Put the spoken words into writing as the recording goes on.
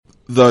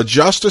The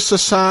Justice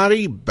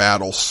Society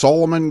battles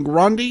Solomon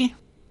Grundy,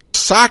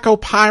 Psycho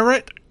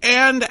Pirate,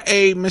 and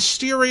a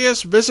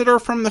mysterious visitor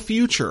from the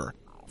future.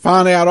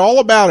 Find out all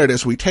about it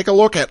as we take a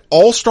look at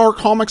All-Star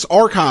Comics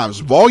Archives,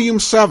 Volume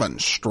 7,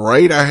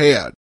 straight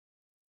ahead.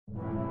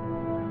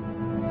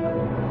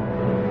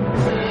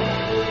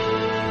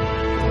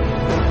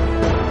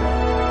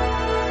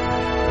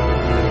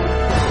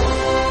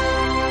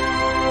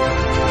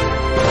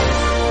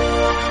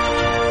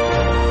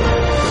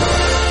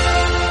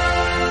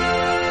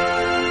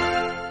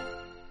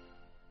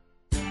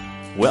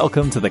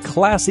 Welcome to the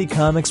Classy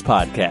Comics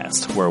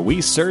Podcast, where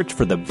we search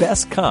for the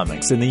best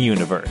comics in the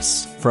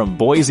universe. From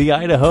Boise,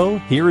 Idaho,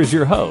 here is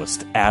your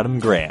host, Adam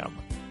Graham.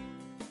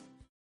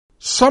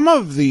 Some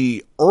of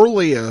the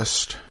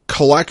earliest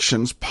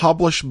collections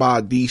published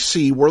by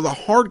DC were the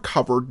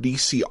hardcover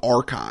DC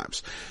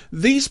Archives.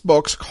 These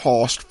books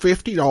cost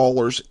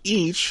 $50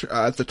 each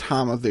at the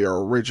time of their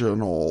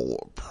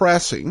original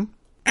pressing,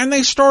 and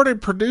they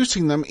started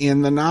producing them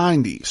in the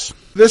 90s.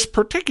 This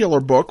particular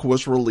book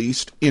was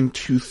released in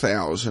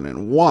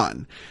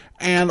 2001,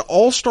 and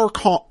All-Star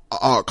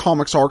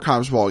Comics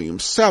Archives Volume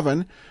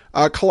 7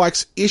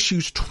 collects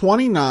issues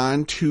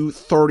 29 to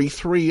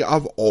 33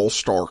 of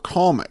All-Star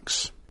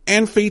Comics,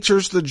 and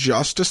features the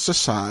Justice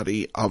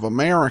Society of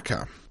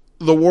America,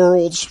 the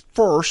world's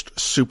first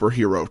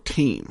superhero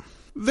team.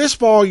 This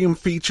volume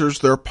features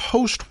their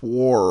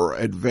post-war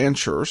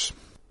adventures.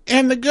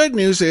 And the good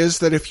news is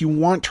that if you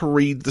want to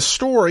read the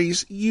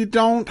stories, you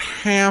don't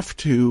have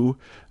to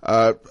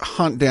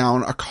hunt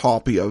down a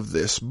copy of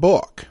this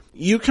book.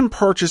 You can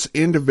purchase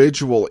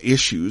individual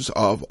issues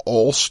of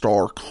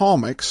All-Star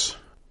Comics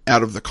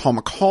out of the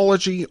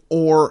Comixology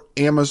or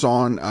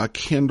Amazon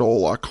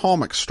Kindle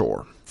comic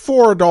store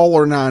for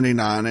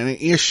 $1.99 an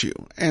issue.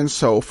 And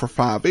so for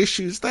 5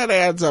 issues, that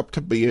adds up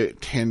to be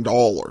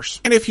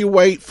 $10. And if you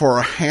wait for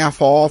a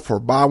half off or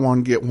buy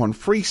one, get one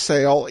free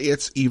sale,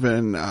 it's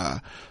even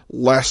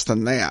less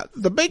than that.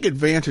 The big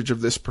advantage of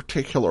this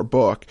particular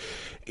book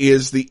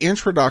is the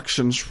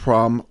introductions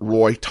from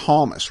Roy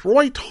Thomas.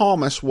 Roy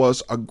Thomas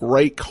was a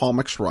great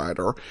comics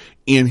writer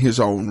in his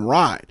own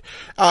right.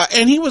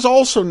 And he was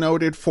also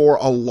noted for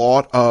a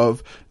lot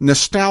of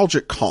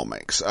nostalgic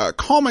comics,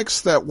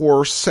 comics that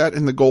were set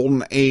in the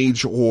Golden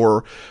Age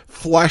or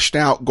fleshed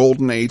out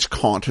Golden Age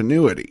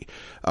continuity.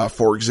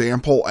 For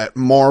example, at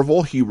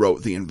Marvel, he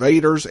wrote The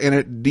Invaders, and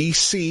at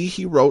DC,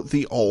 he wrote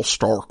the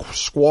All-Star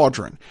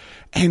Squadron.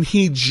 And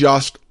he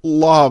just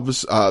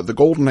loves the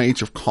Golden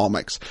Age of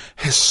comics,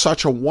 has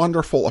such a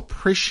wonderful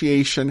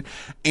appreciation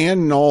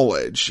and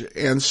knowledge.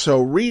 And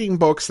so reading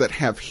books that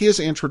have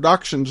his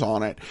introductions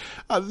on it,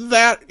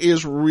 that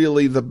is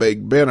really the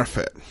big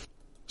benefit.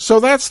 So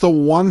that's the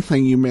one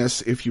thing you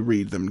miss if you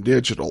read them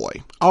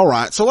digitally.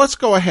 Alright, so let's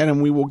go ahead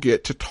and we will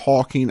get to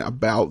talking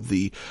about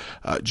the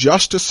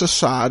Justice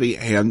Society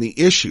and the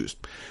issues.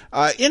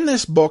 In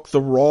this book,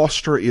 the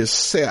roster is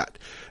set.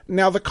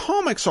 Now, the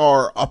comics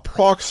are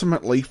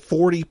approximately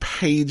 40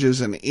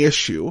 pages an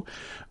issue,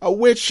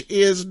 which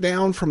is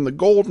down from the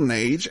Golden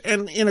Age,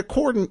 and in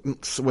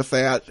accordance with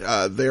that,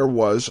 there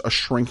was a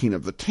shrinking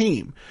of the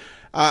team.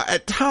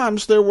 At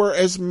times, there were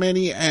as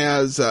many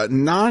as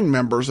 9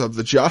 members of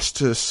the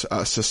Justice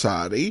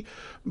Society,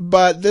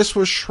 but this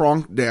was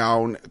shrunk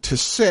down to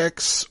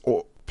 6,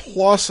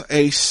 plus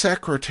a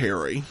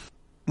secretary.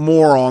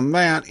 More on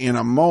that in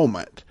a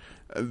moment.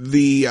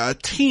 The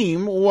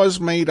team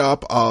was made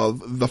up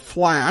of The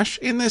Flash,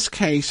 in this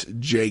case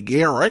Jay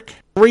Garrick,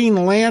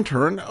 Green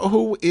Lantern,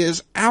 who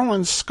is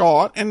Alan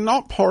Scott and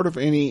not part of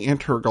any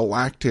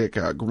intergalactic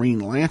Green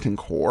Lantern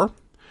Corps,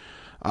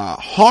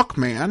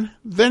 Hawkman.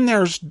 Then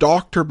there's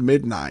Dr.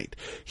 Midnight.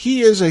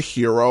 He is a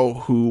hero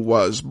who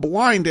was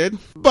blinded,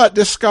 but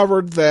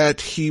discovered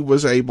that he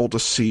was able to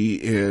see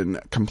in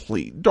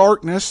complete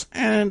darkness,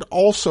 and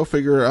also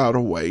figured out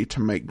a way to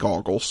make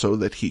goggles so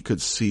that he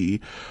could see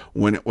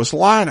when it was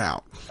light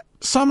out.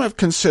 Some have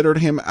considered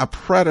him a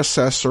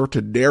predecessor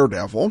to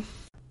Daredevil.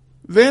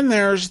 Then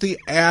there's the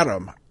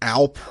Atom,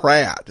 Al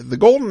Pratt. The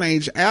Golden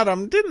Age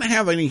Atom didn't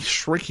have any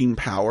shrinking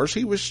powers.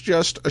 He was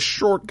just a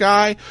short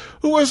guy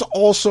who was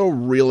also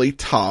really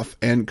tough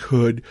and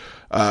could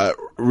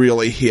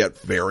really hit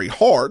very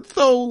hard,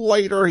 though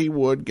later he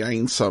would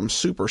gain some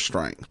super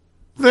strength.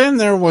 Then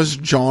there was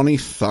Johnny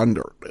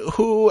Thunder,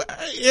 who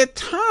at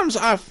times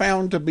I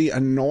found to be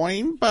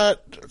annoying,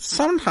 but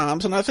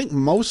sometimes, and I think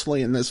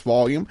mostly in this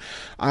volume,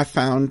 I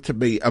found to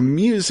be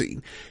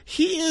amusing.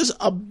 He is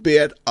a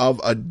bit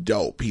of a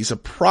dope. He's a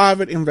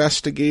private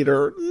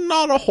investigator,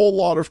 not a whole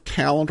lot of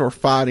talent or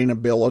fighting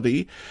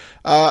ability,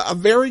 a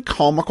very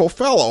comical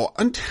fellow,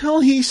 until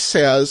he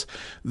says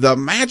the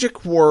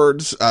magic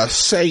words,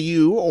 say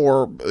you,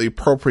 or the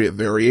appropriate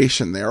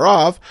variation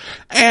thereof,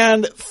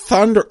 and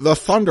the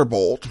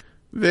Thunderbolt,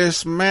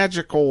 this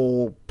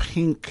magical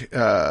pink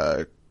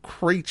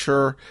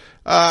creature,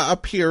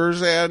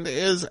 appears and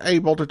is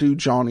able to do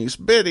Johnny's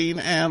bidding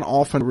and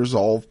often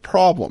resolve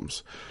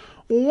problems.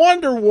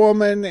 Wonder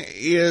Woman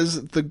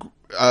is the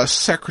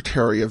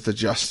secretary of the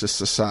Justice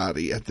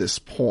Society at this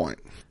point.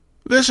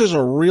 This is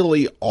a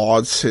really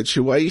odd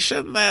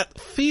situation that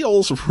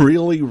feels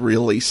really,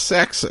 really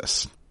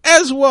sexist,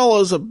 as well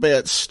as a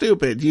bit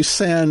stupid. You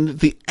send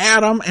the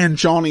Atom and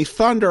Johnny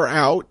Thunder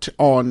out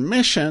on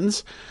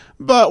missions,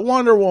 but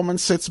Wonder Woman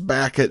sits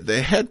back at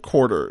the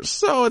headquarters,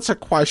 so it's a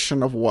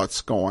question of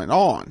what's going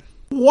on.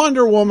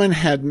 Wonder Woman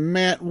had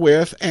met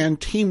with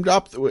and teamed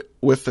up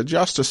with the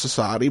Justice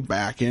Society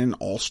back in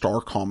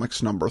All-Star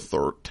Comics number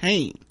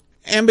 13.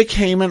 And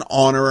became an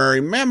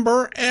honorary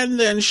member, and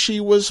then she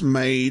was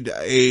made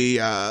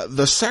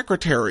the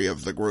secretary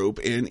of the group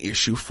in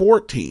issue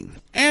 14.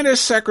 And as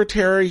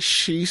secretary,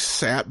 she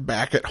sat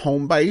back at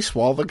home base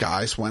while the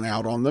guys went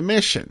out on the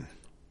mission.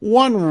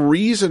 One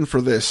reason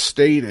for this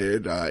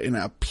stated in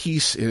a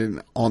piece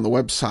on the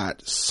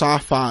website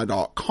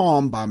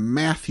sci-fi.com by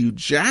Matthew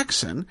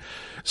Jackson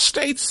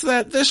states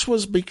that this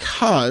was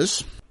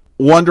because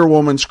Wonder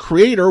Woman's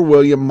creator,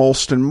 William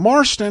Moulton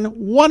Marston,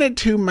 wanted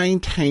to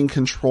maintain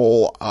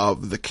control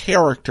of the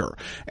character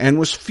and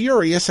was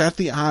furious at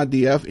the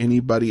idea of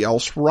anybody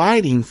else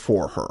writing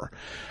for her.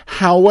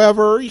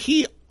 However,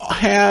 he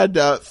had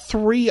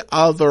 3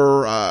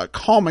 other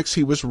comics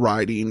he was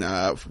writing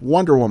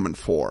Wonder Woman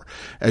for,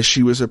 as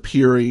she was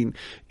appearing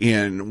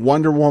in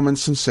Wonder Woman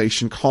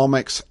Sensation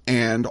Comics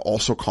and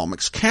also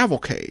Comics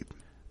Cavalcade.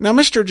 Now,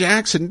 Mr.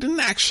 Jackson didn't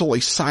actually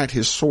cite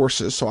his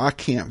sources, so I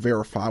can't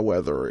verify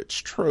whether it's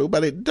true,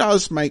 but it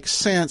does make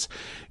sense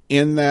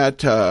in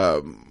that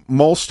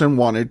Moulton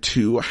wanted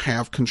to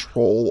have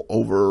control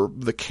over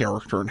the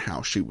character and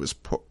how she was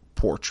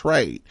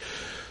portrayed.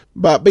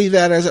 But be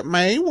that as it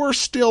may, we're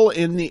still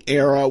in the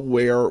era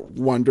where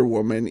Wonder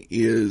Woman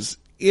is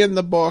in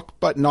the book,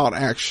 but not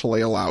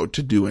actually allowed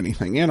to do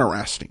anything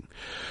interesting.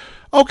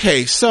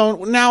 Okay,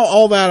 so now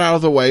all that out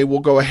of the way, we'll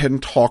go ahead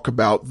and talk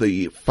about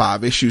the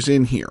 5 issues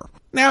in here.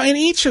 Now, in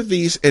each of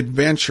these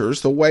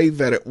adventures, the way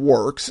that it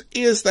works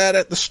is that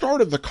at the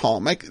start of the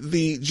comic,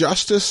 the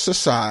Justice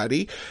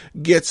Society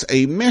gets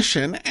a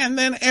mission, and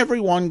then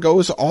everyone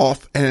goes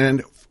off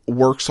and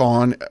works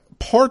on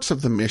parts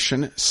of the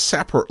mission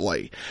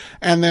separately.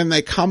 And then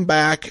they come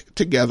back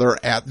together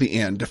at the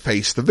end to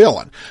face the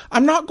villain.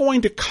 I'm not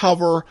going to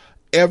cover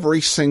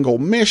every single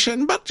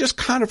mission, but just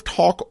kind of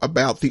talk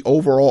about the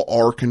overall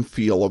arc and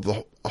feel of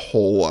the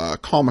whole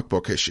comic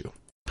book issue.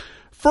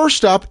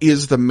 First up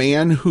is The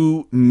Man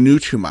Who Knew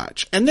Too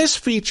Much, and this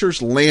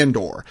features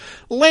Landor.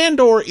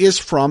 Landor is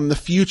from the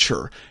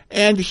future,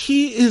 and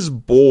he is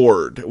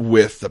bored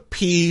with the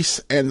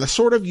peace and the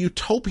sort of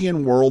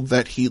utopian world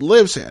that he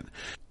lives in.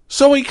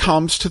 So he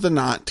comes to the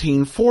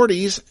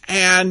 1940s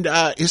and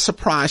is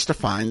surprised to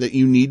find that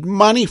you need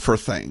money for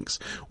things,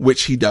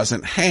 which he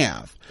doesn't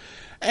have.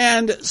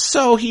 And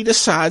so he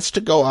decides to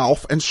go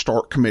off and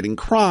start committing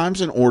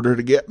crimes in order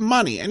to get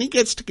money, and he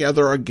gets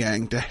together a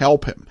gang to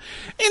help him.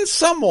 In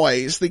some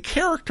ways, the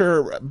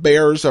character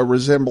bears a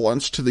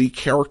resemblance to the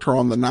character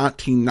on the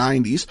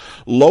 1990s,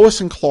 Lois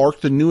and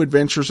Clark, The New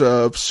Adventures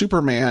of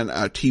Superman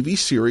TV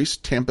series,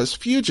 Tempest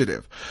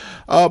Fugitive.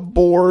 A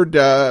bored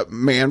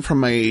man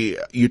from a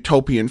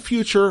utopian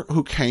future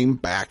who came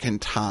back in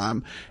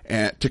time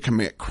to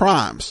commit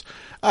crimes.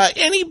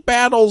 And he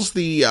battles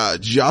the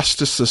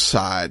Justice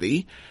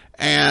Society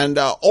and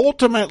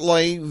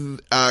ultimately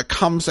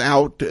comes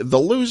out the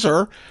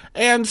loser.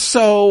 And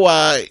so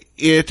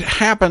it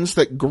happens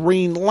that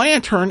Green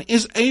Lantern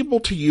is able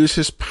to use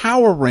his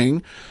power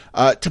ring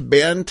to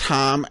bend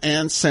time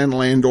and send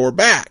Landor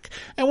back.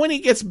 And when he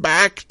gets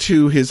back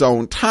to his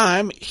own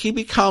time, he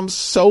becomes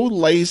so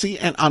lazy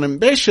and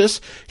unambitious,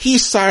 he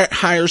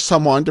hires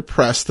someone to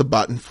press the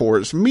button for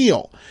his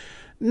meal.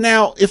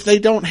 Now, if they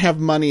don't have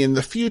money in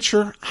the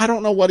future, I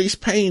don't know what he's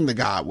paying the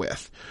guy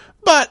with.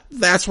 But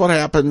that's what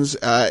happens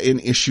in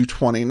issue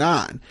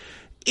 29.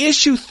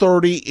 Issue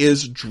 30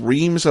 is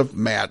Dreams of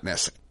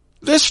Madness.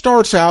 This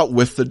starts out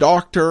with the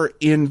Doctor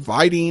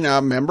inviting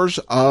members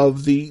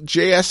of the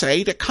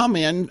JSA to come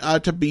in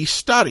to be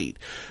studied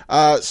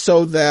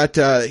so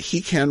that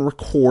he can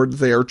record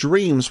their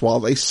dreams while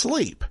they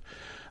sleep.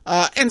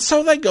 And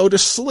so they go to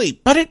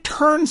sleep. But it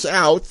turns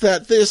out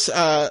that this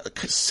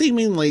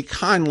seemingly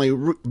kindly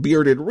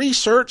bearded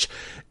researcher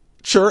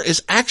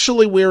is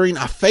actually wearing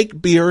a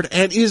fake beard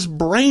and is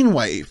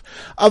Brainwave,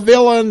 a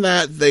villain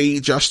that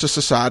the Justice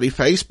Society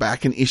faced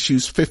back in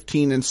issues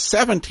 15 and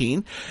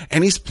 17,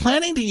 and he's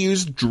planning to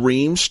use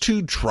dreams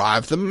to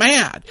drive them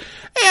mad.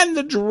 And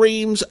the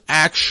dreams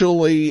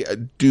actually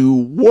do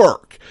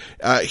work.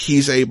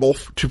 He's able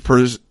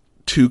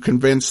to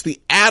convince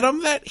the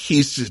Atom that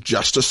he's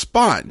just a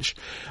sponge,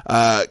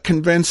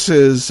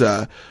 convinces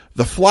the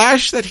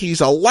Flash that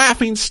he's a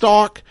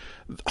laughingstock,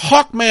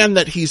 Hawkman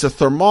that he's a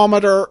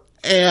thermometer,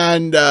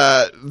 and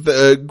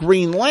the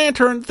Green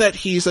Lantern that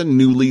he's a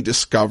newly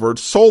discovered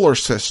solar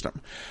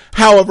system.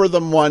 However, the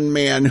one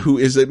man who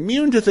is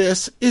immune to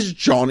this is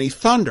Johnny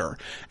Thunder,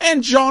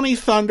 and Johnny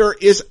Thunder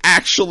is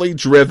actually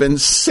driven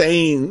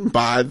sane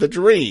by the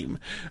dream,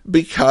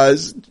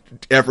 because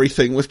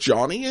everything with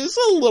Johnny is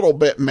a little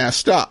bit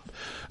messed up.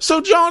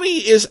 So Johnny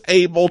is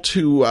able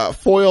to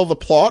foil the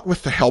plot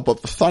with the help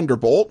of the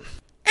Thunderbolt,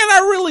 And I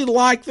really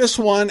liked this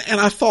one, and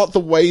I thought the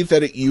way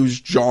that it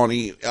used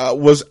Johnny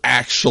was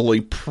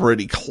actually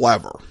pretty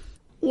clever,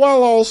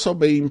 while also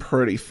being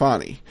pretty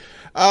funny.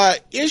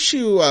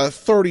 Issue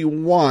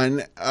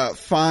 31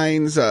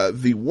 finds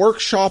the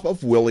workshop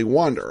of Willy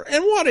Wonder.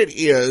 And what it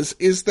is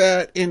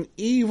that an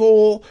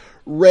evil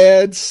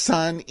red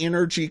sun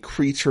energy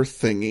creature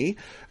thingy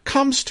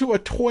comes to a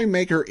toy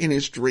maker in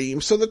his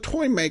dream. So the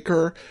toy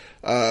maker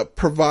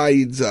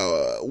provides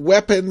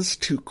weapons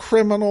to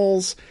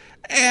criminals.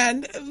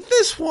 And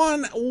this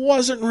one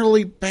wasn't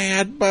really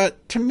bad,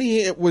 but to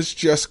me it was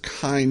just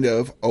kind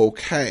of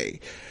okay.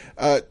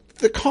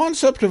 The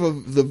concept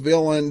of the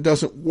villain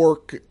doesn't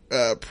work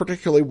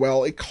particularly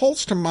well. It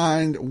calls to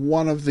mind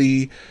one of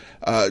the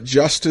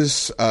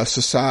Justice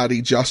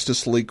Society,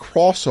 Justice League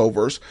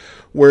crossovers,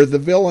 where the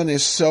villain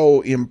is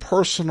so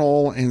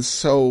impersonal and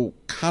so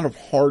kind of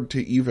hard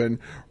to even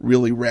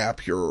really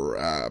wrap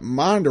your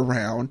mind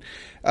around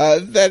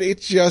that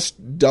it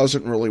just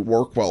doesn't really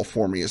work well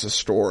for me as a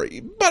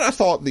story. But I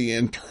thought the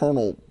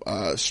internal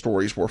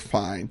stories were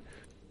fine.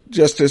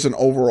 Just as an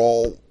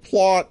overall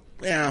plot,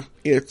 yeah,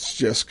 it's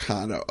just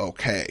kind of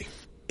okay.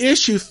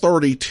 Issue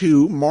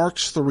 32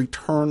 marks the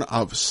return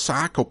of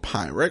Psycho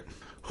Pirate,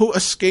 who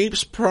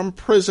escapes from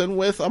prison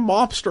with a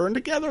mobster, and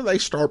together they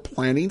start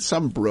planning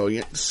some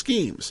brilliant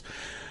schemes.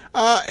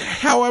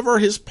 However,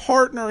 his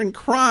partner in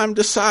crime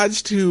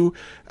decides to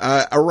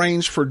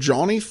arrange for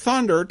Johnny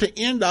Thunder to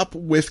end up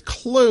with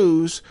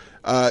clues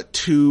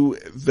to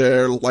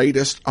their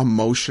latest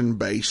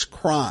emotion-based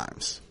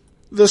crimes.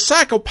 The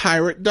Psycho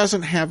Pirate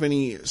doesn't have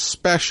any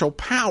special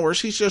powers.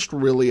 He's just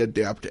really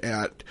adept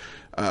at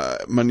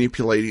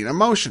manipulating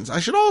emotions. I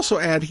should also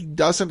add he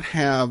doesn't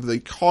have the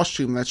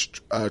costume that's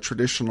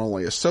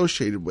traditionally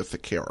associated with the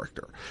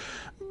character.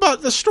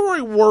 But the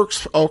story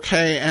works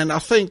okay, and I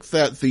think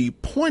that the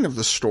point of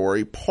the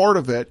story, part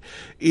of it,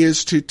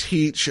 is to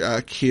teach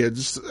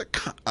kids,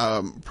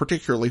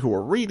 particularly who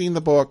are reading the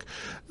book,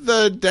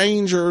 the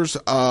dangers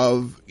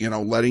of,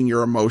 letting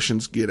your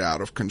emotions get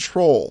out of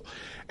control.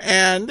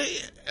 And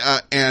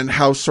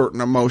how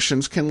certain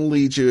emotions can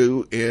lead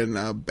you in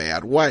a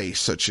bad way,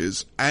 such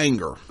as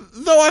anger.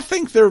 Though I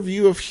think their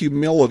view of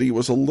humility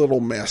was a little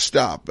messed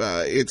up.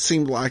 It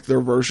seemed like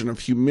their version of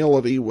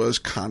humility was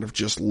kind of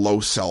just low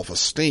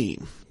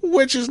self-esteem,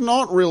 which is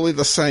not really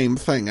the same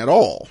thing at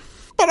all.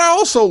 But I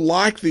also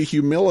like the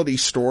humility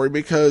story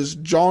because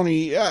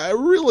Johnny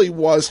really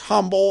was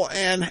humble,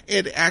 and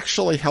it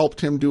actually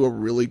helped him do a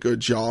really good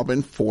job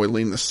in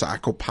foiling the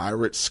Psycho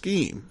Pirate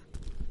scheme.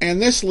 And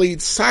this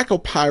leads Psycho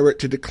Pirate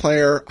to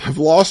declare, "I've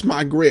lost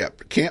my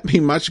grip. Can't be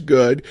much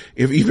good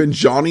if even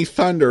Johnny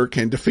Thunder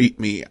can defeat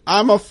me.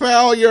 I'm a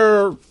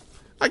failure."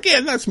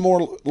 Again, that's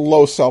more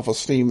low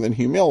self-esteem than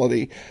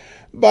humility.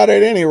 But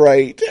at any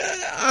rate,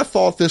 I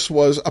thought this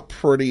was a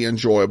pretty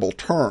enjoyable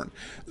turn.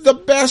 The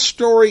best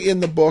story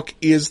in the book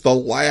is the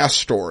last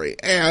story,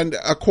 and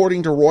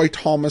according to Roy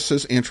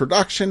Thomas's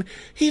introduction,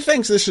 he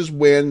thinks this is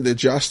when the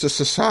Justice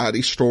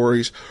Society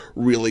stories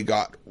really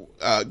got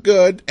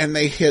good, and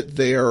they hit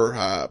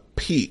their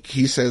peak.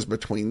 He says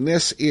between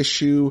this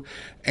issue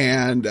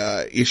and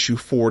issue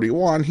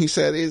 41, he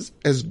said, is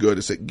as good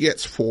as it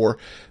gets for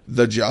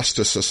the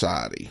Justice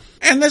Society.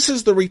 And this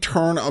is the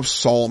return of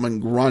Solomon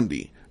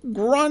Grundy.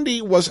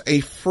 Grundy was a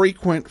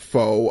frequent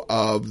foe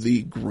of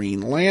the Green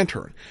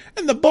Lantern,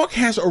 and the book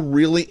has a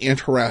really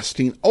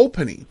interesting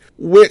opening,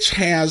 which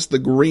has the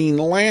Green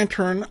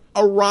Lantern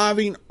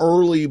arriving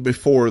early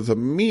before the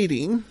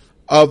meeting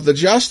of the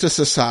Justice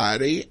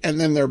Society, and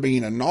then there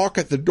being a knock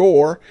at the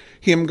door,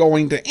 him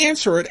going to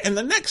answer it, and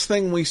the next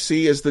thing we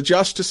see is the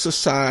Justice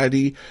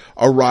Society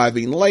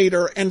arriving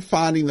later and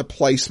finding the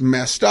place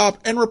messed up,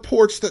 and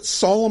reports that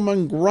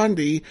Solomon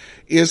Grundy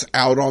is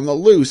out on the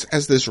loose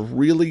as this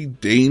really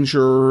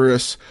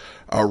dangerous,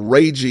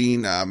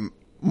 raging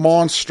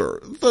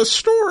monster. The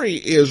story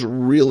is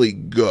really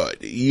good.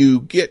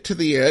 You get to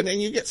the end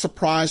and you get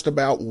surprised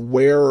about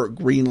where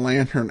Green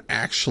Lantern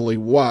actually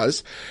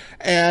was,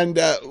 and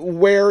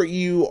where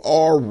you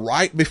are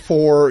right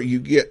before you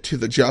get to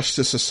the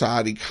Justice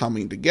Society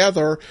coming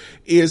together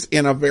is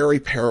in a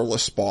very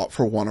perilous spot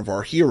for one of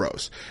our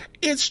heroes.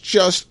 It's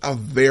just a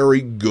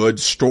very good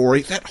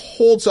story that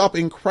holds up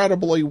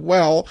incredibly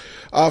well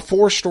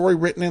for a story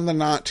written in the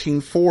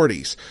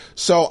 1940s.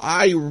 So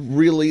I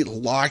really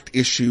liked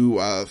issue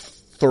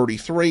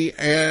 33,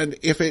 and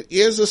if it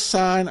is a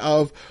sign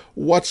of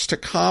what's to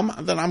come,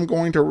 then I'm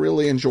going to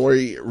really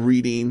enjoy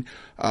reading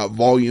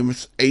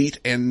volumes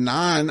 8 and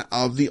 9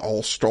 of the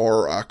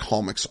All-Star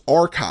Comics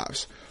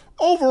Archives.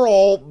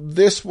 Overall,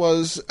 this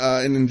was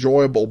an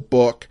enjoyable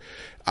book.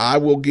 I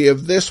will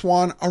give this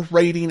one a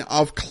rating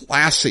of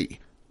classy.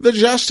 The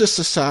Justice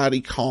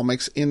Society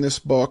comics in this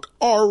book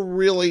are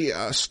really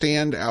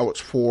standouts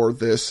for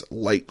this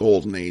late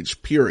Golden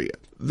Age period.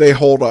 They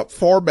hold up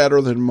far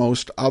better than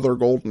most other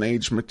Golden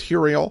Age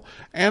material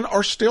and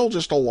are still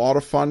just a lot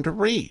of fun to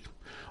read.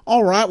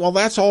 All right, well,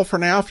 that's all for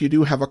now. If you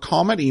do have a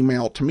comment,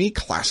 email it to me,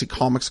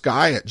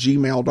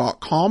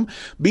 classycomicsguy@gmail.com.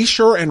 Be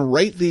sure and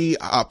rate the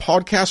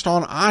podcast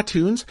on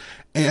iTunes,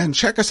 and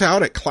check us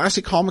out at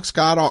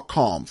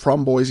classycomicsguy.com.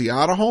 From Boise,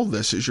 Idaho,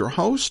 this is your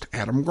host,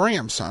 Adam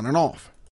Graham, signing off.